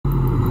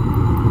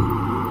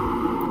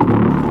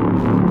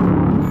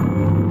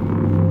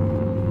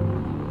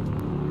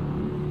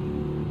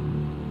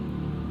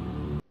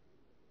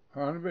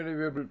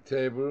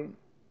table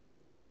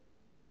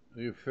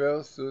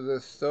refers to the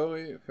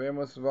story,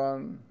 famous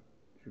one,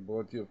 she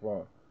brought here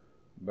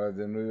by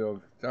the New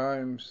York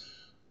Times,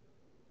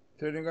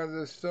 telling us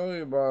a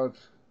story about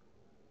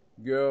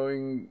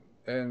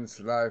Göring's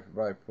life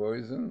by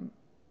poison,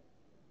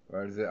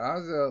 while the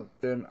other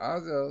 10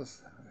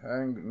 others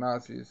hanged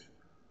Nazis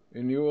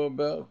in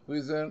Nuremberg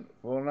prison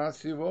for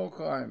Nazi war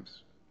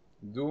crimes,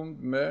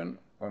 doomed men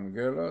on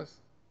gallows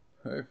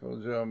for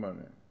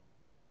Germany.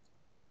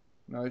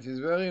 Now it is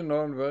very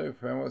known, very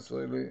famous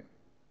really,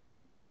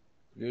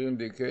 clear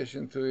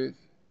indication to it,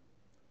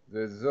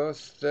 that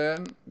those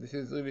 10, this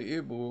is really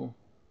Hebrew,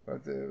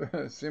 but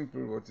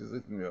simple what is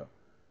written here.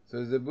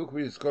 So the book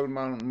which is called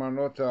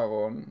Manot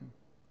Aaron,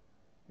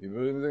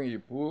 he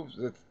proves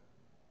that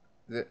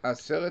the 10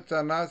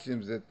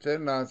 הנאצים, the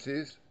 10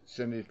 Nazis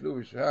שנתלו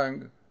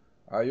ושהנג,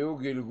 היו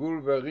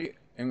גלגול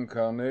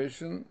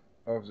ו-reincarnation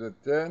of the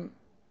 10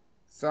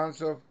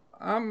 sons of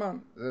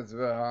Haman that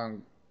were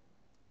hung.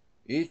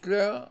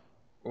 Hitler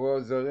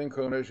was the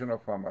reincarnation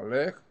of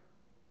Amalek,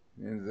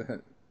 in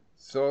the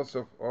source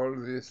of all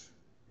these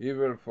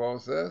evil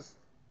forces.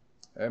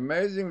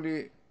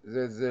 Amazingly,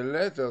 that the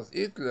letters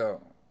Hitler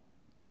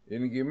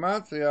in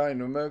Gematria, in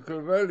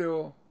numerical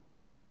value,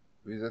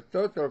 with a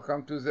total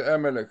come to the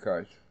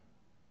Amalekites.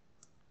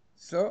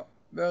 So,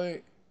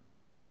 very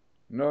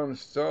known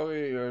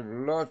story, you have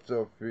lots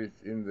of it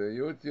in the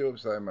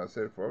YouTubes, I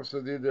myself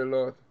also did a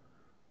lot,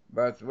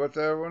 but what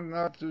I want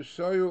now to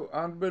show you,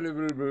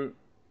 unbelievable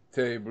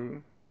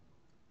table,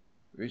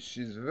 which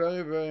is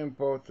very, very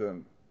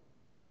important,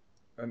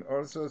 and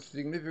also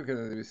significant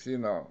as we see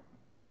now.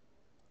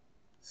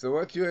 So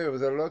what you have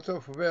is a lot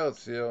of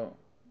words here,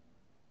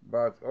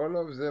 but all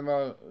of them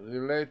are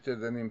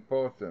related and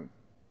important.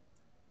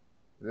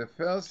 The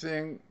first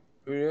thing,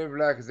 we have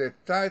like the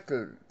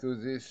title to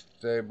this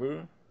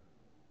table,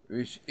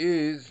 which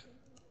is,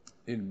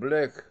 in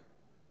black,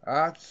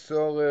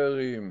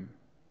 Atzorerim.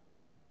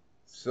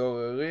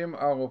 Tzorerim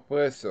are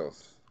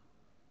oppressors.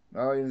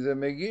 Now in the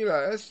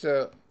Megillah,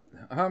 Esther,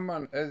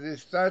 Haman has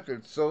this title,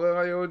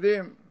 Tzorer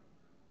HaYehudim,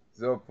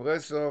 the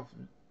oppressor of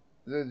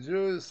the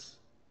Jews.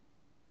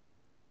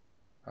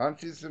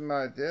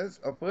 Anti-Semite, yes,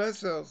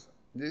 oppressors.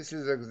 This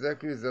is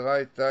exactly the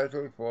right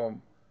title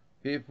from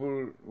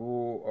people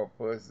who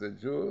oppress the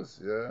Jews,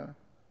 yeah,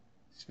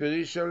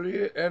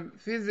 spiritually and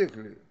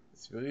physically.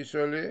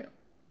 Spiritually,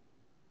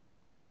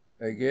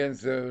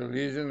 against the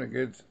religion,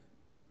 against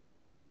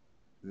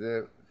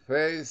the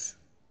faith,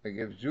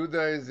 against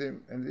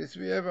Judaism, and this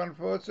we have,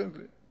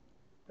 unfortunately.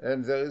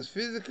 And there is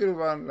physical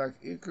one,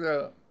 like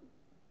Hitler,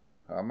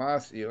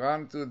 Hamas,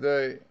 Iran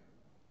today,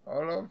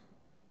 all of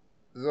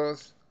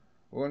those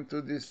want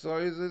to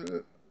destroy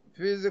them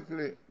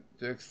physically,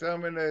 to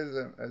exterminate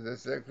them, as I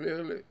say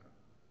clearly.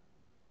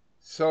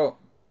 So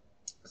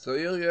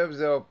here you have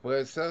the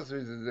oppressors,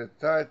 which is the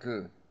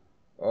title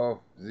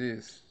of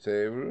this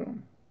table,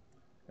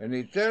 and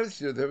it tells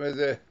you there is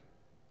a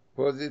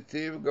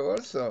positive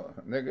also,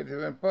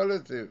 negative and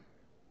positive.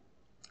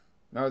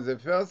 Now the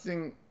first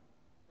thing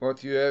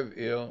what you have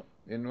here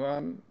in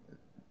one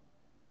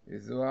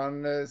is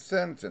one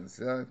sentence,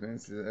 yeah? It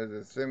means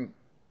the same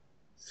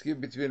skip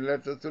between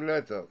letter to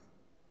letter.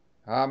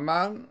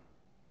 Haman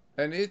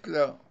and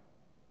Hitler,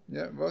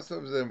 yeah, both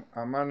of them,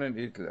 Haman and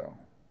Hitler.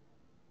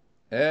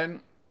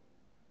 And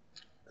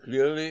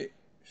clearly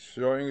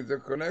showing the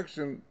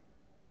connection,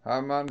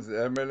 Haman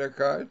the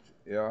Amalekite,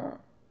 yeah,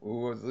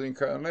 who was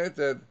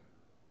reincarnated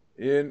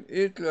in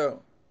Hitler,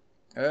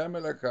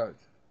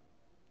 Amalekite.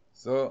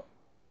 So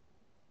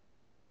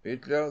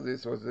Hitler,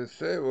 this was they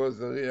say, was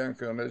the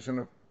reincarnation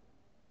of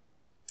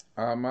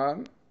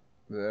Haman,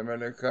 the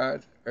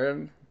Amalekite,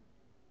 and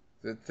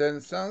the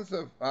 10 sons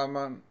of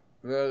Haman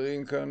were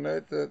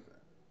reincarnated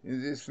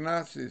in these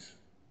Nazis.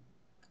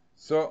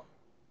 So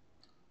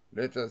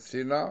let us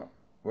see now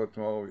what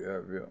more we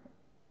have here.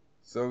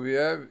 So we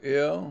have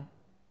here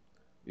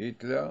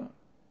Hitler,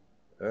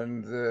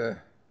 and the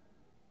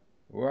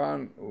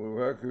one who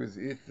worked with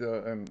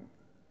Hitler and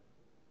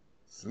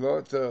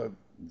slaughtered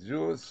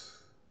Jews,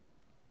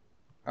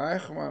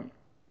 Eichmann,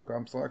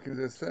 comes right in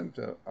the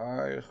center,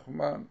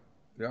 Eichmann,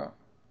 yeah,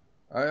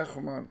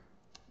 Eichmann,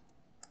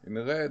 in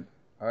red,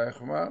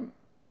 Eichmann,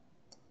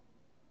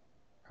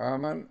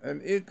 Haman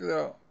and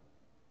Hitler.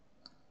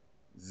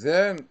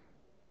 Then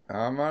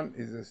Haman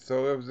is the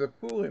story of the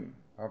Purim.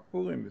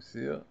 Purim, you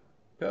see here,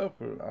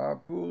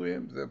 purple,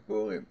 Purim, the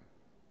Purim.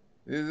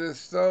 This is the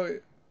story.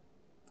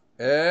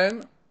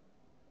 And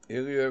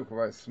here you have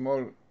quite a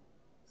small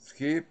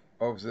skip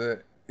of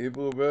the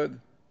Hebrew word,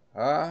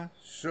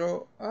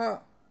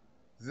 Ha-Shoah,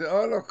 the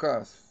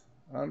Holocaust.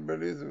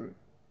 Unbelievable.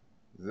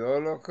 The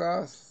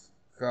Holocaust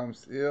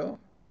comes here.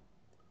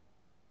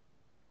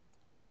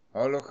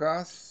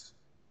 Holocaust,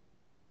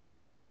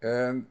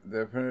 and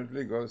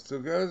definitely goes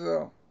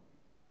together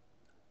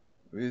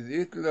with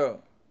Hitler.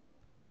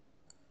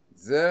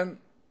 Then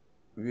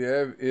we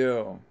have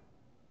here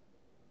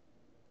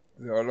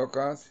the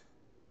Holocaust.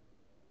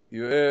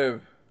 You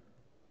have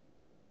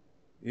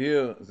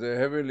here the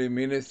heavenly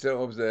minister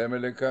of the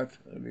Amalekite,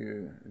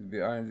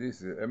 behind this,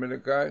 the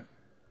Amalekite,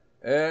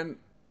 and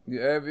you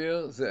have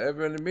here the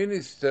heavenly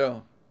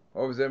minister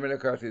of the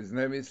Amalekite. His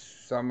name is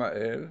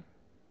Samael.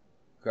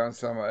 Can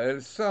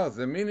Samael Sar,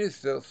 the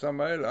minister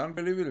Samael,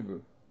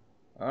 unbelievable.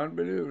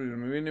 Unbelievable,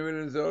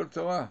 in the old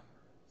Torah.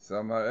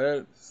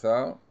 Samael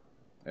Sar,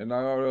 and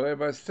now our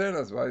rabbis tell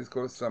us why it's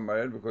called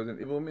Samael, because in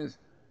Hebrew means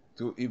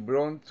to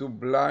Hebron, to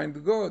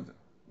blind God.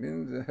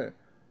 Means they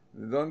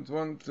don't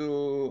want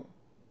to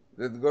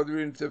that God will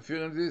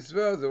interfere in this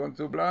world. They want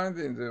to blind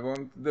him. They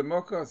want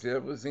democracy,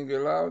 everything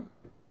allowed.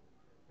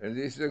 And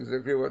this is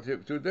exactly what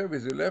today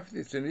with the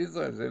leftists in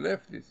Israel, the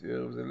leftists, you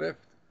have the left.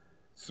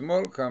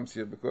 Small comes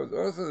here because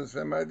also the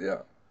same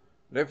idea.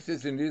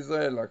 Leftists in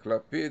Israel like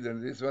Lapid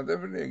and this one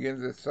definitely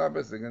against the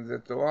Sabbath, against the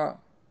Torah.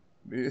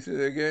 This is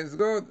against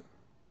God.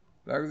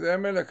 Like the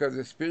Amalekites,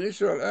 the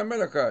spiritual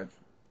Amalekites.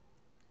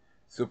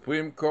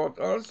 Supreme Court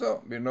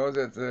also. We know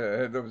that the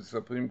head of the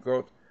Supreme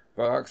Court,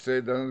 Barak,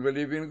 said doesn't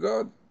believe in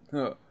God.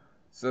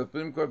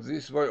 Supreme Court,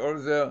 this way all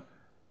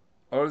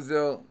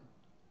their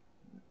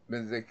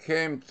when they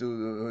came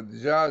to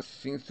judge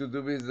things to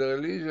do with the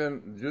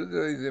religion,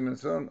 Judaism and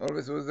so on,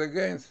 always was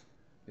against.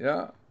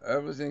 Yeah,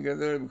 everything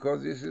against,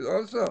 because this is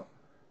also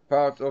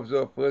part of the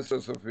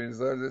oppressors of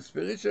Israel, the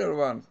spiritual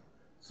ones.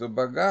 So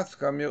Bagatz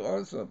come here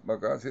also.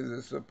 Bagatz is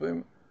the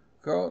Supreme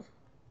Court.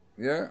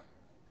 Yeah.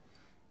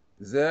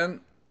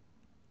 Then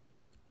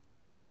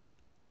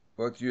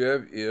what you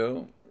have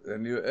here,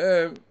 then you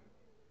have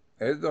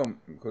Edom,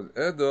 because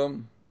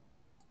Edom,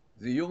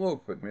 the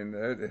Europe, I mean,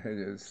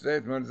 the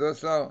statement,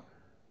 those are,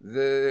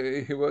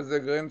 he was the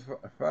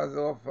grandfather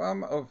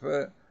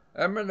of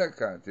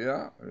Amalekite,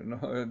 yeah? You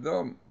know,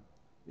 Edom,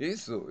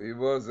 Esau, he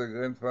was the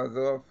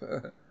grandfather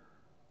of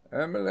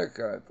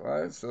Amalekite,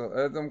 right? So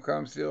Edom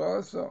comes here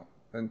also.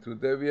 And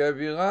today we have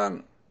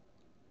Iran.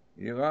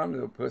 Iran,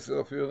 the oppressor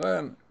of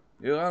Iran.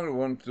 Iran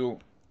want to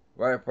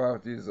wipe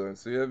out Israel.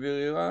 So you have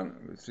here Iran.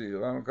 We see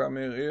Iran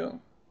coming here.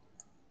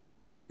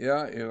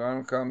 Yeah,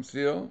 Iran comes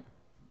here.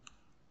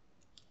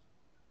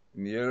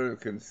 In yellow you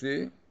can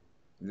see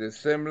the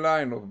same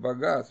line of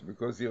Bagas,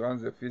 because Iran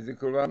is the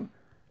physical one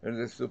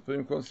and the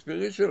Supreme Court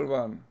spiritual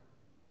one.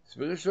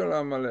 Spiritual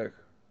Amalek.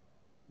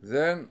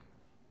 Then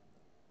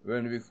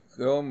when we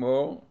go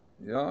more,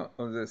 yeah,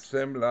 on the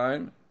same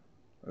line,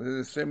 but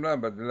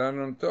the line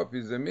on top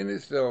is the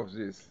minister of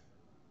this.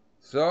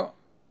 So,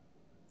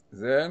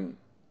 then,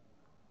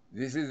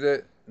 this is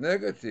a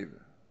negative.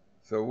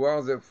 So, who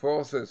are the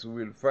forces who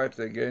will fight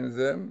against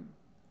them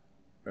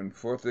and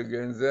fought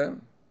against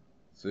them?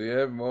 So, you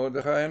have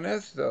Mordechai and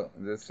Esther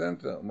in the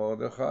center.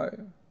 Mordechai,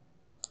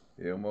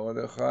 here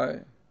Mordechai,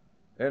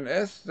 and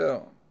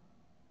Esther.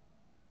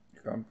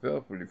 Come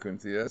purple, you can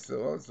see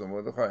Esther also,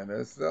 Mordechai and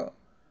Esther.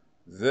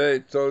 They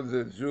told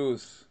the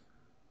Jews,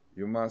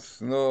 you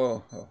must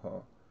know,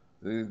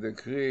 there is a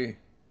decree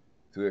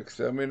to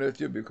exterminate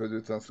you because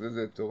you transgressed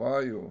the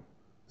Torah, you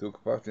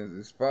took part in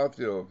this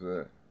party of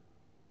the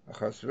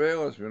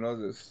Achashverosh, you know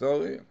the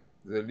story.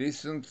 They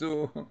listened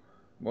to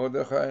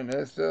Mordechai and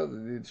Esther,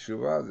 they did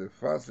Shuvah, they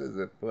fasted,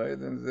 they prayed,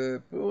 and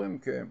the Purim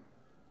came.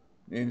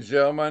 In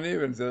Germany,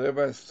 when the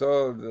rabbis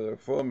told the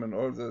Reform and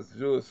all those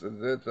Jews at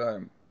that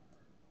time,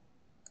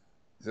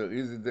 there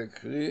is a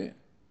decree,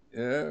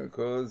 yeah,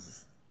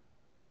 because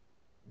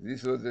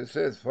this was they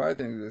said,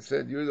 fighting, they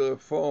said, you the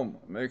Reform,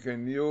 make a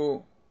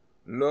new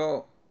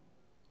law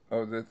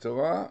of the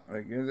Torah,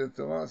 against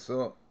the Torah.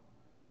 So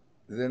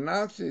the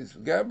Nazis,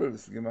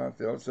 Goebbels,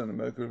 also in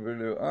American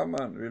value,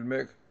 Haman, will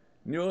make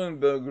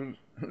Nuremberg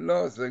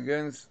laws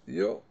against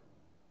you.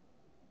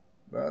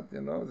 But,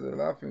 you know, they're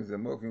laughing, they're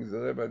mocking, the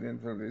rabbi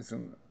didn't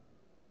listen,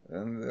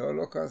 and the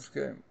Holocaust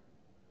came.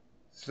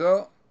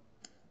 So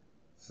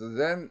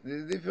then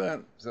it's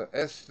different. So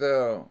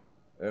Esther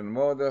and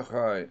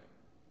Mordechai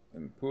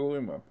and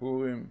Purim,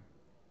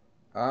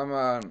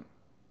 Haman,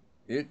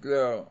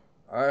 Hitler,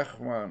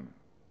 Eichmann,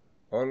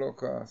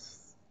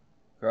 Holocaust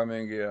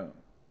coming here.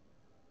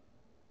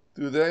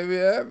 Today we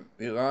have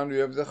Iran, we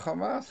have the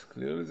Hamas,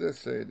 clearly they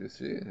say, you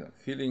see,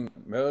 killing,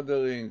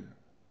 murdering,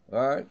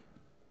 right?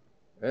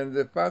 And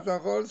the Fatah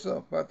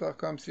also, Fatah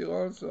comes here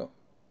also,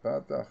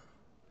 Fatah,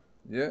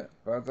 yeah,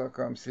 Fatah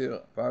comes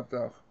here,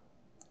 Fatah.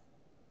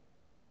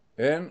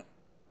 And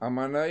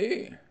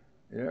Hamanai,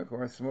 yeah,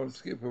 quite a small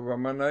skip of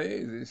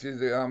Hamanai, this is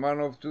the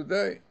Haman of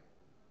today.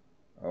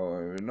 Oh,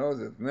 we know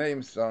that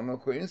names are no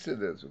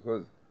coincidence,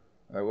 because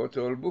I wrote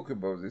a whole book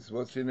about this,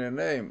 what's in a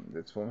name,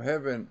 that's from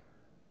heaven.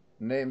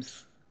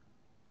 Names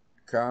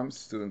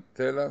comes to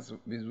tell us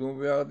with whom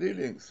we are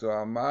dealing. So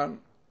Haman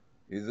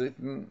is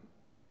written,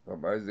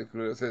 Rabbi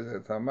Ezekiel says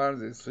that Haman,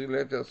 the 3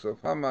 letters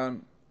of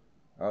Haman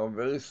are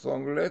very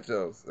strong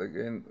letters,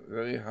 again,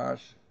 very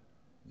harsh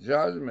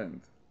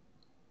judgment.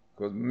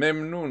 Because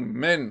Memnun,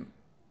 men,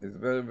 is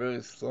very,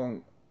 very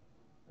strong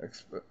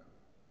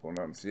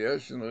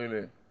pronunciation,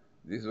 really.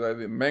 This is why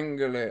we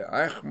Mengele,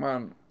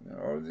 Eichmann,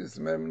 all this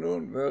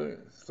Memnun, very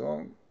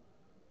strong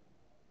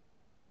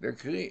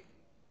decree.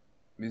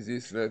 with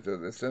this letter.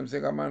 The same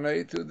thing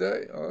Khamenei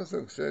today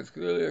also says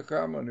clearly,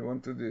 come on, you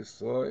want to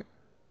destroy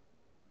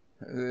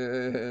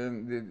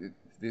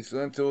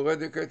destroy to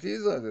eradicate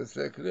Israel. They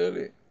say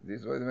clearly,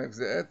 this is what makes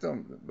the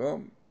atom, the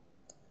bomb.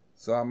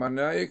 So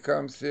Khamenei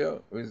comes here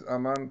with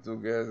Haman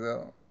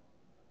together,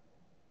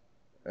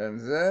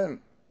 and then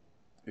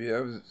we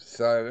have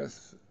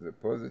Cyrus, the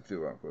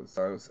positive one, because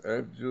Cyrus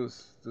helped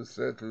Jews to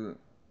settle,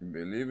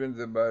 believe in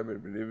the Bible,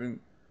 believe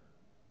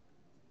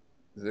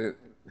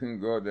in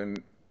God,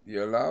 and he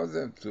allows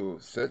them to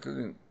settle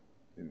in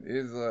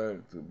Israel,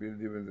 to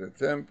build even the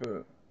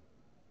temple.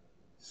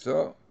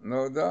 So,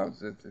 no doubt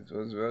that it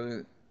was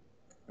very,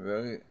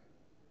 very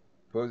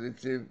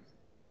positive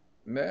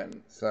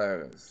man,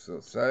 Cyrus. So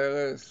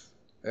Cyrus,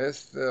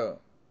 Esther,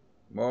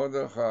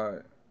 Mordechai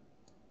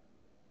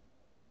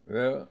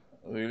were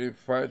really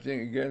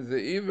fighting against the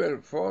evil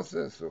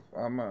forces of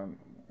Haman,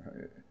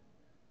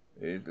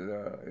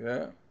 Hitler,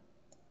 yeah.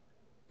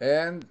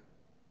 And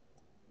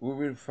who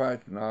will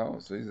fight now?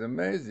 So it's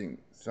amazing,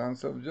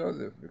 sons of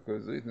Joseph,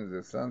 because written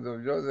the sons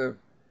of Joseph,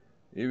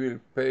 he will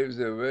pave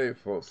the way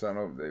for son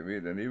of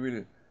David, and he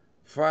will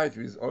fight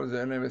with all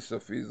the enemies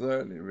of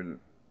Israel. He will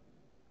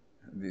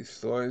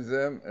destroy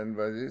them, and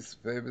by this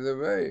pave the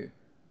way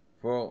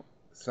for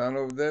son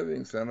of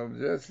David, son of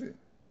Jesse.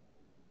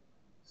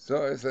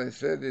 So, as I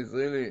said, it's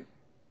really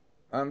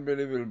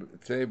unbelievable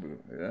table,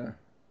 yeah.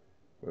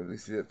 Because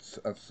this is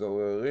at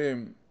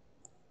Sorerim,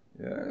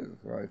 yeah, it's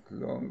quite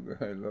long,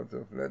 a lot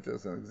of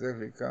letters, and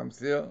exactly comes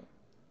here,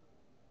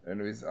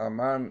 and with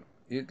Haman,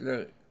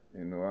 Hitler,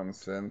 in one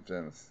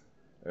sentence,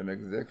 and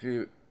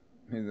exactly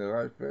in the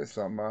right place,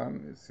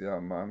 Haman, you see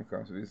Haman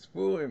comes with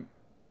Purim,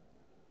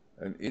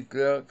 and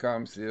Hitler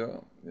comes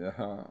here,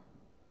 yeah,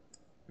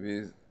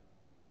 with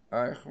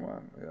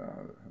Eichmann,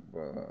 yeah,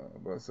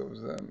 both of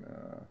them,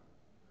 yeah.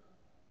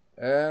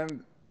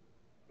 And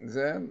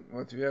then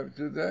what we have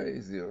today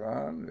is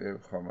Iran, we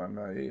have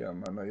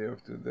Khamenei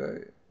of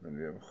today, and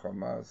we have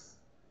Hamas,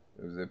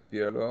 we have the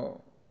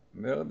PLO,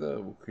 murder,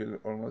 who kill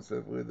almost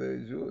every day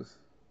Jews.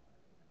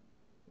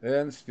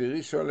 And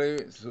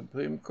spiritually,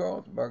 Supreme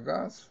Court,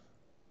 Bagas,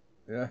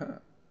 yeah,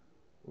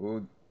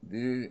 who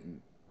did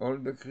all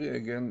decree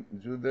against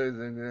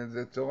Judaism and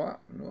the Torah.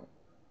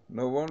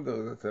 No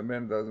wonder that a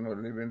man does not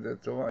live in the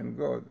Torah and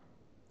God.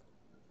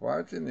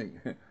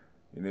 Frightening.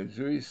 In a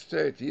Jewish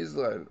state,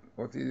 Israel,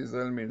 what does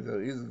Israel mean?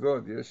 There is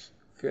God, yes,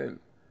 Kel,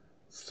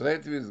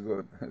 straight with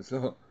God.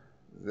 So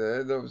the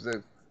head of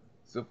the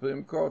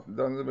Supreme Court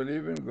doesn't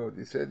believe in God.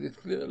 He said it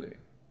clearly.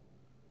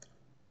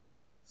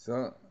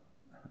 So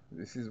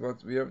this is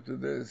what we have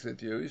today, the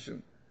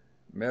situation,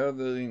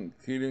 murdering,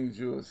 killing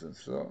Jews, and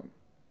so on.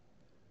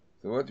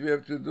 So what we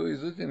have to do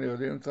is written here, I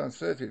didn't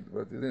translate it,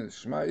 but it is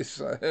Shema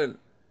Israel,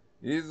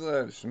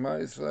 Shema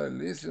Israel,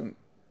 listen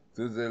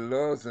to the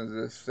laws and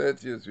the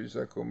statutes which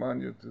I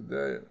command you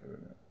today.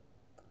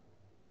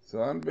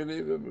 So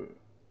unbelievable.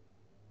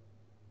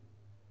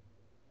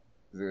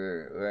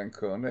 The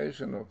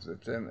reincarnation of the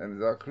ten,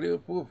 and there are clear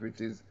proof.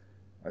 It is,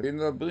 I did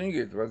not bring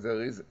it, but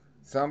there is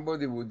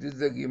somebody who did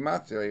the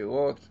Gematria. He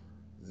wrote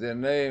the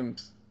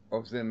names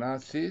of the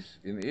Nazis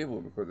in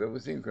Hebrew, because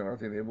everything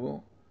cannot in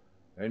Hebrew,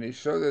 and he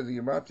showed the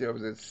Gematria of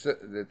the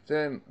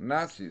 10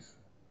 Nazis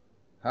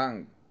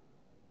hung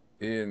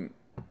in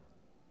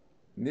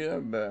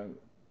Nuremberg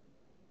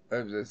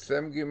have the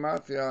same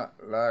Gematria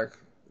like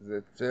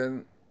the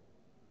 10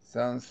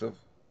 sons of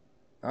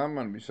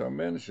Haman, which are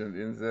mentioned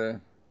in the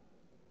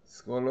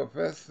Scroll of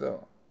Esther.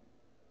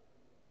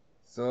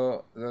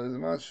 So there is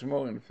much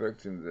more, in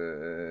fact, in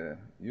the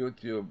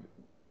YouTube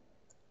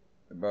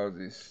about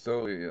this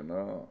story,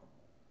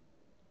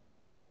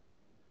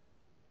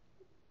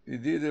 He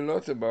did a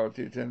lot about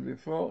it, and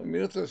before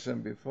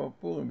before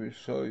Purim, we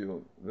show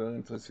you very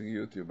interesting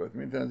YouTube. But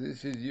meantime,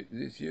 this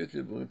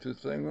YouTube going to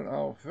strengthen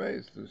our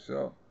faith, to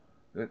show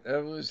that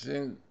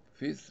everything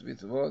fits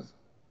with what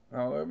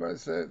our Rabbi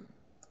said.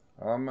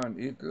 Haman,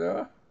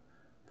 Hitler,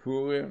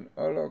 Purim,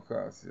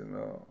 Holocaust, And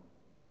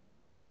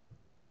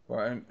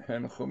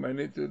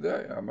Khamenei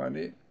today,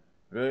 Hamani,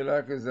 very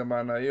likely the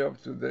Manai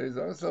of today is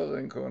also a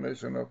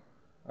reincarnation of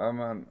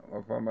Haman,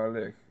 of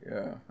Amalek,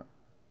 yeah.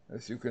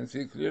 As you can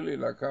see clearly,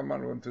 like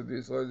Haman wanted to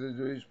destroy the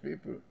Jewish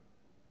people.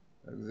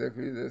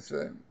 Exactly the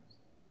same.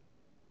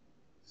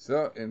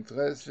 So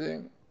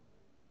interesting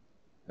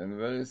and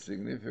very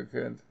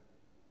significant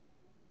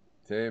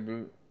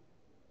table.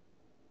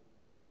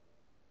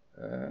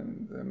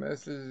 And the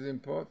message is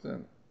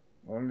important.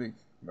 Only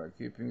by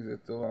keeping the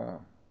Torah,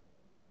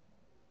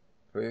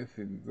 faith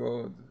in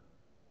God,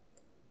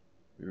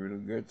 we will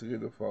get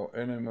rid of our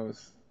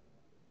enemies,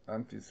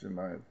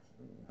 anti-Semites,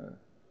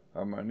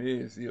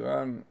 Hamanis,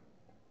 Iran,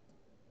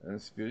 and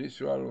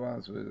spiritual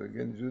ones with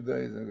against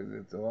Judaism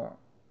with the Torah.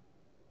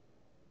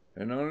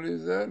 And only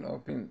then,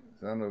 hoping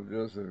son of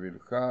Joseph will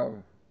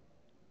come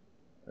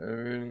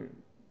and will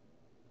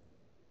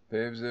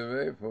pave the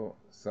way for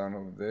son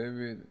of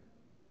David.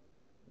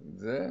 And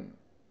then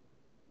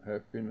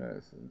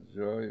happiness and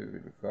joy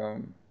will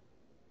come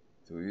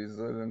to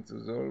Israel and to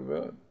the whole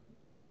world.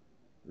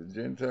 the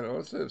Gentiles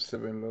also have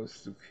 7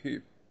 laws to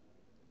keep.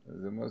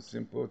 And the most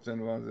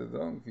important one they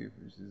don't keep,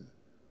 which is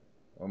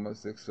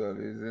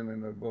homosexualism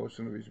and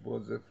abortion, which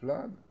brought the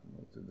flood,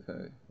 not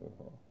today.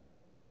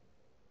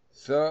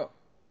 So,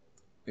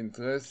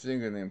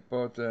 interesting and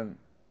important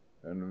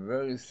and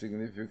very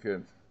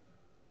significant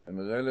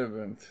and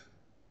relevant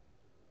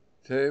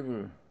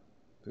table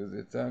to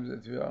the times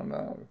that we are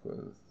now,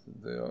 because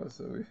today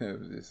also we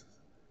have these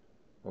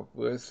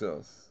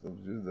oppressors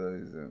of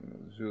Judaism,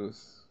 of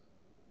Jews,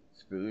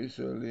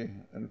 spiritually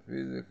and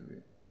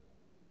physically.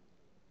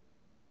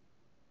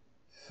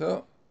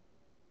 So,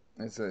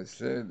 as I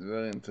said,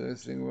 very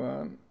interesting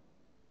one,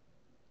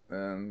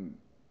 and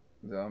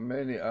there are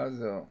many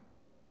other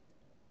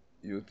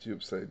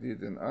YouTubes I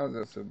did and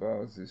others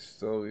about this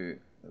story,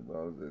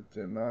 about the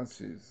 10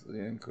 Nazis,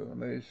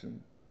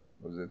 reincarnation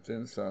of the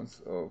 10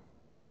 sons of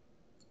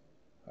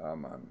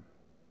Haman.